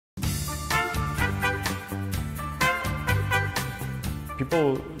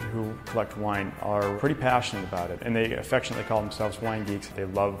People who collect wine are pretty passionate about it, and they affectionately call themselves wine geeks. They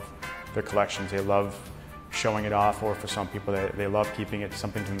love their collections, they love showing it off, or for some people they love keeping it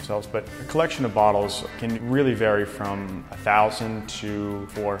something to themselves. But a collection of bottles can really vary from 1,000 to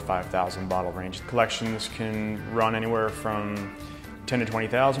 4,000 or 5,000 bottle range. Collections can run anywhere from $10,000 to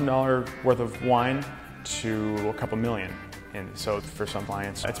 $20,000 worth of wine to a couple million. And so for some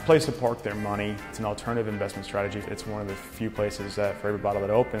clients, it's a place to park their money. It's an alternative investment strategy. It's one of the few places that for every bottle that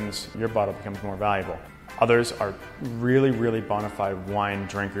opens, your bottle becomes more valuable. Others are really, really bona fide wine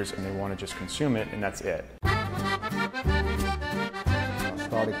drinkers, and they want to just consume it, and that's it. I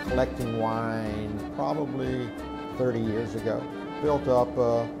started collecting wine probably 30 years ago. Built up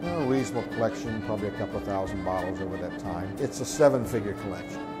a reasonable collection, probably a couple of thousand bottles over that time. It's a 7-figure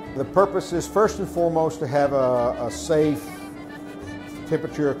collection. The purpose is first and foremost to have a safe,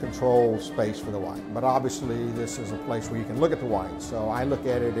 temperature-controlled space for the wine. But obviously this is a place where you can look at the wine. So I look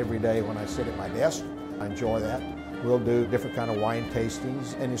at it every day when I sit at my desk. I enjoy that. We'll do different kind of wine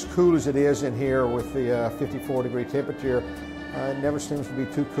tastings. And as cool as it is in here with the 54-degree temperature, it never seems to be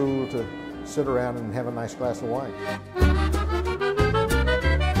too cool to sit around and have a nice glass of wine.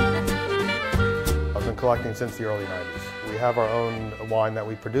 I've been collecting since the early 90s. We have our own wine that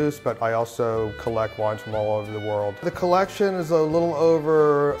we produce, but I also collect wines from all over the world. The collection is a little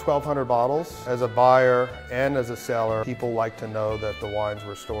over 1,200 bottles. As a buyer and as a seller, people like to know that the wines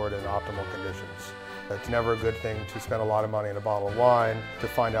were stored in optimal conditions. It's never a good thing to spend a lot of money in a bottle of wine to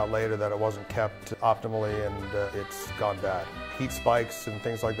find out later that it wasn't kept optimally and it's gone bad. Heat spikes and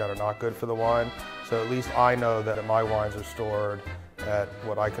things like that are not good for the wine, so at least I know that my wines are stored at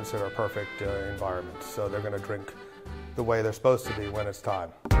what I consider a perfect environment. So they're going to drink the way they're supposed to be when it's time.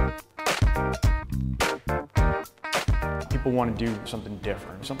 People want to do something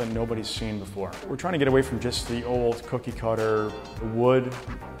different, something nobody's seen before. We're trying to get away from just the old cookie cutter, wood,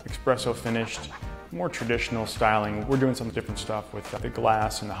 espresso finished, more traditional styling. We're doing some different stuff with the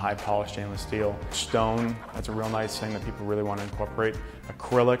glass and the high polished stainless steel. Stone, that's a real nice thing that people really want to incorporate.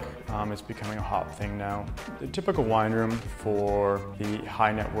 Acrylic is becoming a hot thing now. The typical wine room for the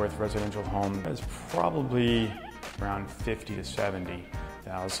high net worth residential home is probably around 50 to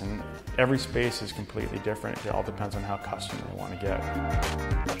 70,000. Every space is completely different. It all depends on how custom they want to get.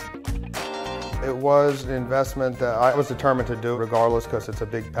 It was an investment that I was determined to do regardless, because it's a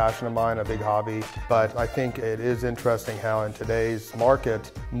big passion of mine, a big hobby. But I think it is interesting how in today's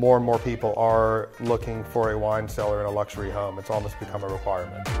market, more and more people are looking for a wine cellar in a luxury home. It's almost become a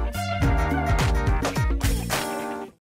requirement.